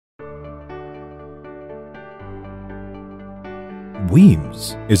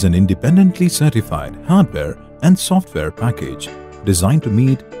VEEMS is an independently certified hardware and software package designed to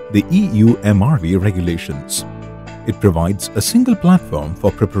meet the EU MRV regulations. It provides a single platform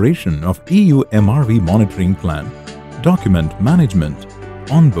for preparation of EU MRV monitoring plan, document management,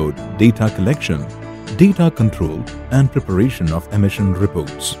 onboard data collection, data control and preparation of emission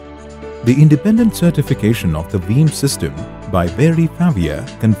reports. The independent certification of the VEEMS system by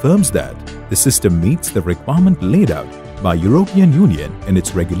VEEMS confirms that the system meets the requirement laid out by European Union in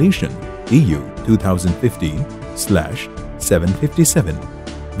its regulation EU 2015/757.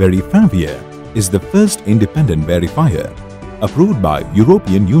 VEEMS is the first independent verifier approved by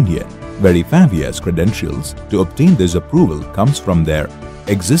European Union. VEEMS credentials to obtain this approval comes from their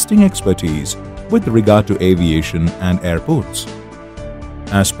existing expertise with regard to aviation and airports.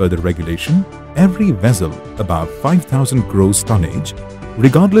 As per the regulation, every vessel above 5,000 gross tonnage,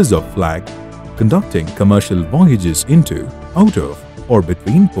 regardless of flag, conducting commercial voyages into, out of, or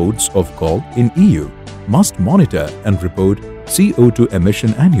between ports of call in EU must monitor and report CO2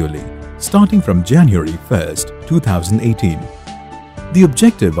 emission annually starting from January 1st, 2018. The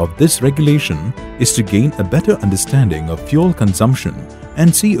objective of this regulation is to gain a better understanding of fuel consumption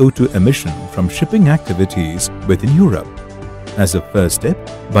and CO2 emission from shipping activities within Europe. As a first step,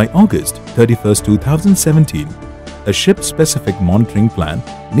 by August 31st, 2017, a ship-specific monitoring plan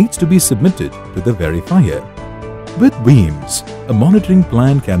needs to be submitted to the verifier. With VEEMS, a monitoring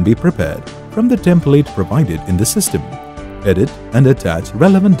plan can be prepared from the template provided in the system. Edit and attach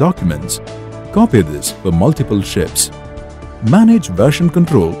relevant documents. Copy this for multiple ships. Manage version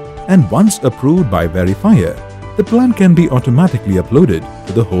control, and once approved by verifier, the plan can be automatically uploaded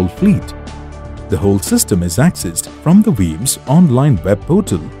to the whole fleet. The whole system is accessed from the VEEMS online web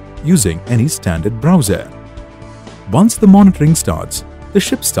portal using any standard browser. Once the monitoring starts, the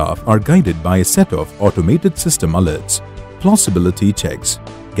ship staff are guided by a set of automated system alerts, plausibility checks,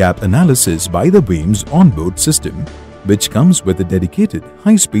 gap analysis by the VEEMS Onboard system, which comes with a dedicated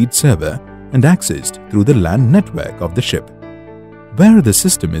high-speed server and accessed through the LAN network of the ship. Where the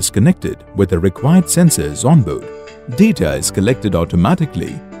system is connected with the required sensors on board, data is collected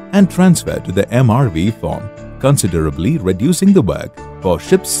automatically and transferred to the MRV form, considerably reducing the work for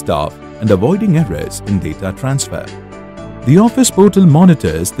ship's staff and avoiding errors in data transfer. The office portal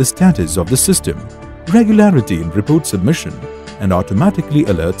monitors the status of the system, regularity in report submission, and automatically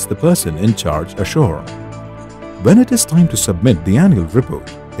alerts the person in charge ashore. When it is time to submit the annual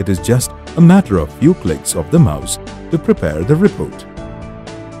report, it is just a matter of few clicks of the mouse to prepare the report.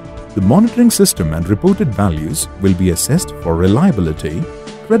 The monitoring system and reported values will be assessed for reliability,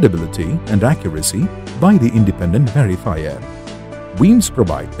 credibility and accuracy by the independent verifier. VEEMS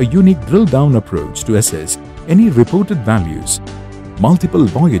provide a unique drill-down approach to assess any reported values. Multiple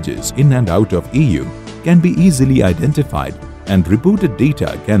voyages in and out of EU can be easily identified and reported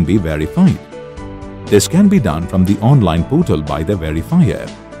data can be verified. This can be done from the online portal by the verifier,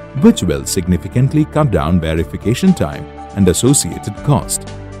 which will significantly cut down verification time and associated cost.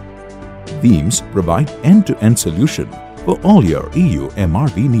 VEEMS provide end-to-end solution for all your EU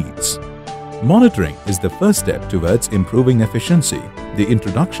MRV needs. Monitoring is the first step towards improving efficiency. The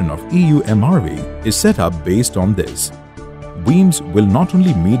introduction of EU MRV is set up based on this. VEEMS will not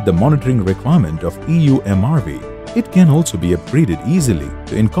only meet the monitoring requirement of EU MRV, it can also be upgraded easily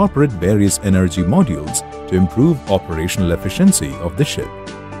to incorporate various energy modules to improve operational efficiency of the ship.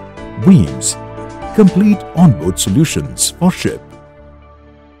 VEEMS, complete onboard solutions for ship.